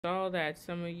Saw that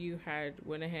some of you had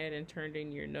went ahead and turned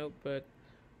in your notebook,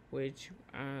 which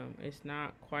is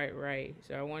not quite right.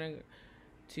 So I wanted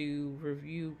to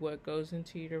review what goes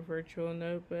into your virtual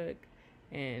notebook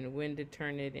and when to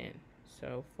turn it in.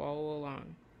 So follow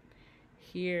along.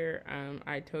 Here,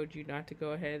 I told you not to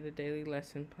go ahead of the daily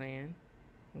lesson plan,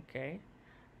 okay?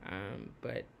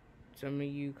 But some of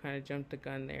you kind of jumped the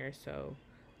gun there, so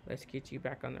let's get you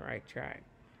back on the right track.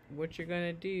 What you're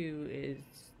going to do is,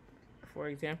 for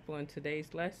example, in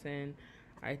today's lesson,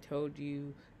 I told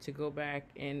you to go back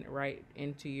and write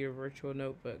into your virtual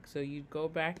notebook. So you go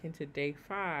back into day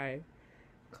 5,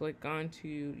 click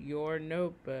onto your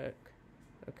notebook,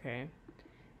 okay,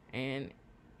 and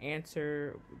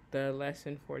answer the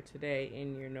lesson for today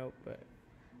in your notebook.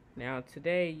 Now,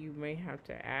 today you may have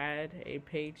to add a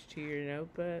page to your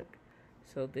notebook.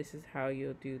 So this is how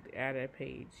you'll do add a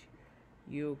page.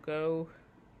 You'll go,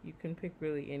 you can pick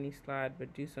really any slide,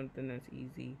 but do something that's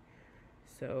easy.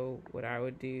 So what I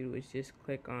would do is just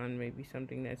click on maybe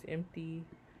something that's empty,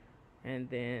 and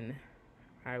then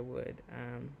I would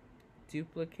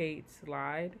duplicate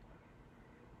slide,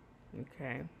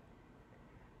 okay,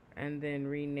 and then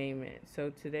rename it.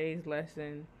 So today's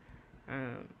lesson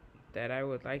um, that I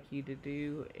would like you to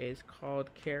do is called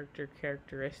character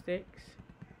characteristics,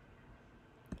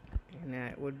 and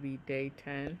that would be day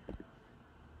 10.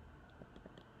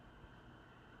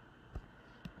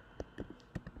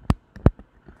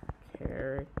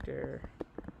 Character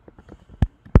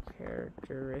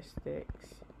characteristics.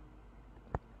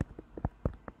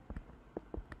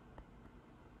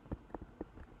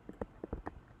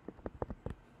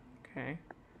 Okay.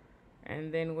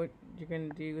 And then what you're going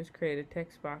to do is create a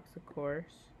text box, of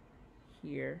course,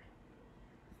 here.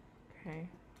 Okay.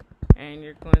 And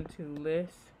you're going to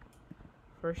list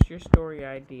first your story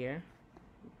idea.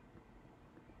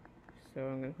 So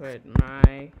I'm going to put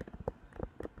my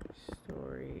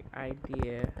story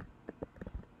idea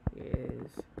is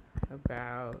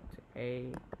about a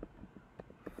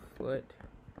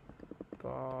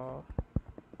football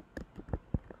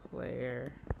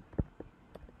player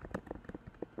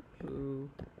who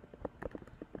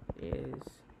is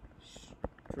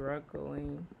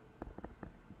struggling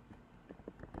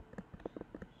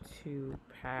to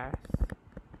pass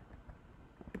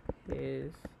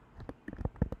his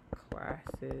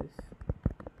classes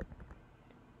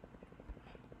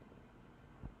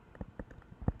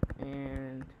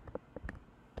and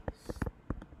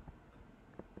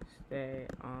stay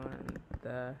on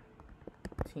the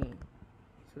team.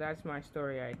 So that's my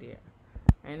story idea.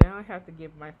 And now I have to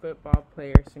give my football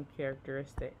player some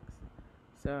characteristics.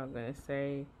 So I'm going to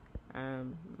say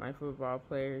my football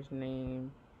player's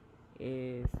name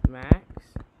is Max.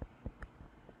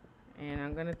 And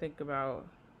I'm going to think about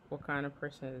what kind of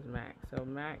person is Max. So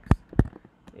Max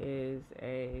is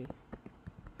a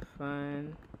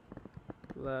fun,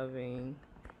 loving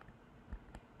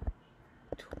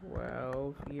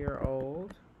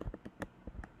 12-year-old.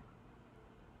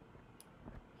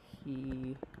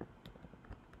 He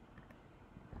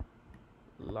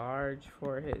large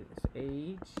for his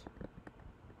age.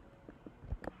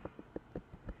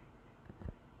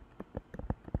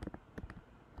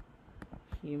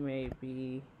 He may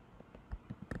be,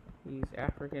 he's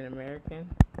African American.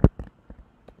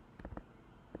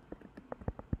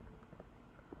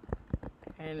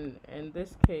 And in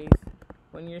this case,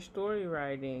 when you're story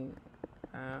writing,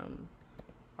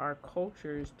 our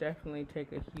cultures definitely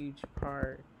take a huge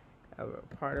part of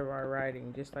our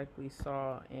writing, just like we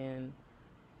saw in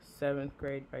 7th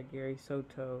grade by Gary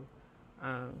Soto.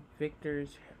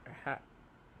 Victor's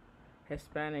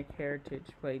Hispanic heritage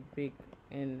played big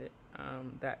in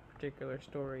that particular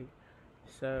story.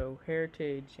 So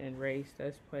heritage and race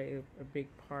does play a big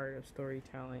part of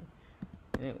storytelling,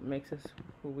 and it makes us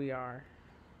who we are.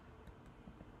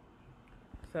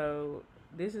 So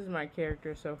this is my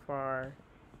character so far,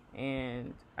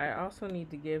 and I also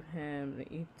need to give him.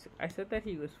 I said that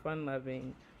he was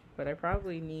fun-loving, but I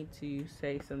probably need to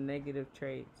say some negative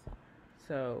traits.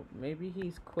 So maybe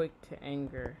he's quick to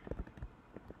anger,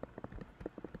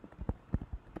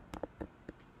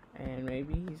 and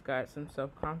maybe he's got some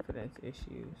self-confidence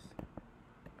issues.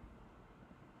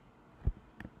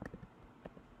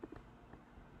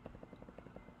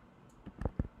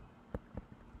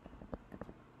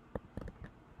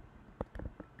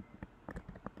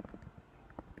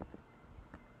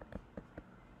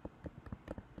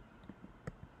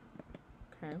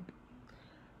 Okay.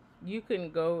 You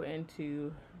can go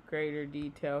into greater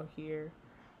detail here.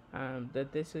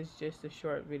 That this is just a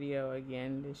short video,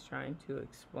 again, just trying to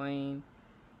explain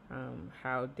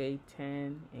how day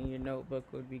 10 in your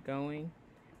notebook would be going.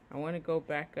 I want to go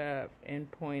back up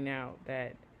and point out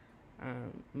that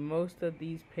most of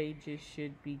these pages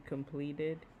should be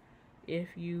completed. If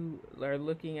you are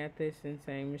looking at this and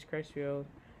saying, Ms. Crutchfield,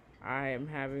 I am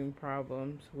having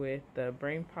problems with the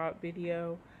Brain Pop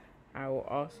video, I will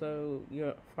also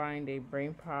find a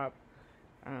Brain Pop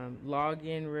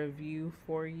login review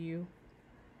for you,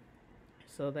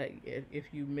 so that if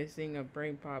you're missing a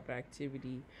Brain Pop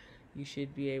activity, you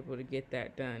should be able to get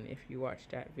that done if you watch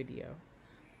that video.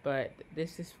 But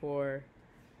this is for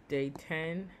day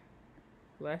 10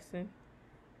 lesson.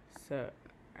 So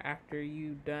after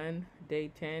you've done day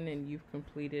 10 and you've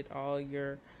completed all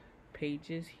your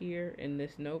pages here in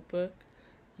this notebook,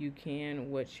 you can,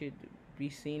 what should be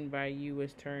seen by you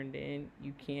as turned in,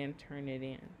 you can turn it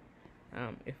in.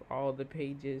 If all the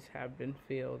pages have been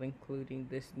filled, including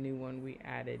this new one we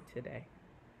added today.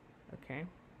 Okay?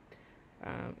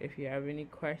 If you have any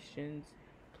questions,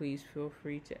 please feel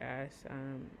free to ask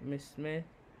Ms. Smith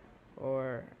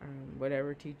or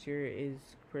whatever teacher is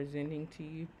presenting to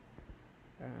you.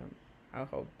 I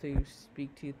hope to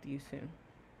speak to you soon.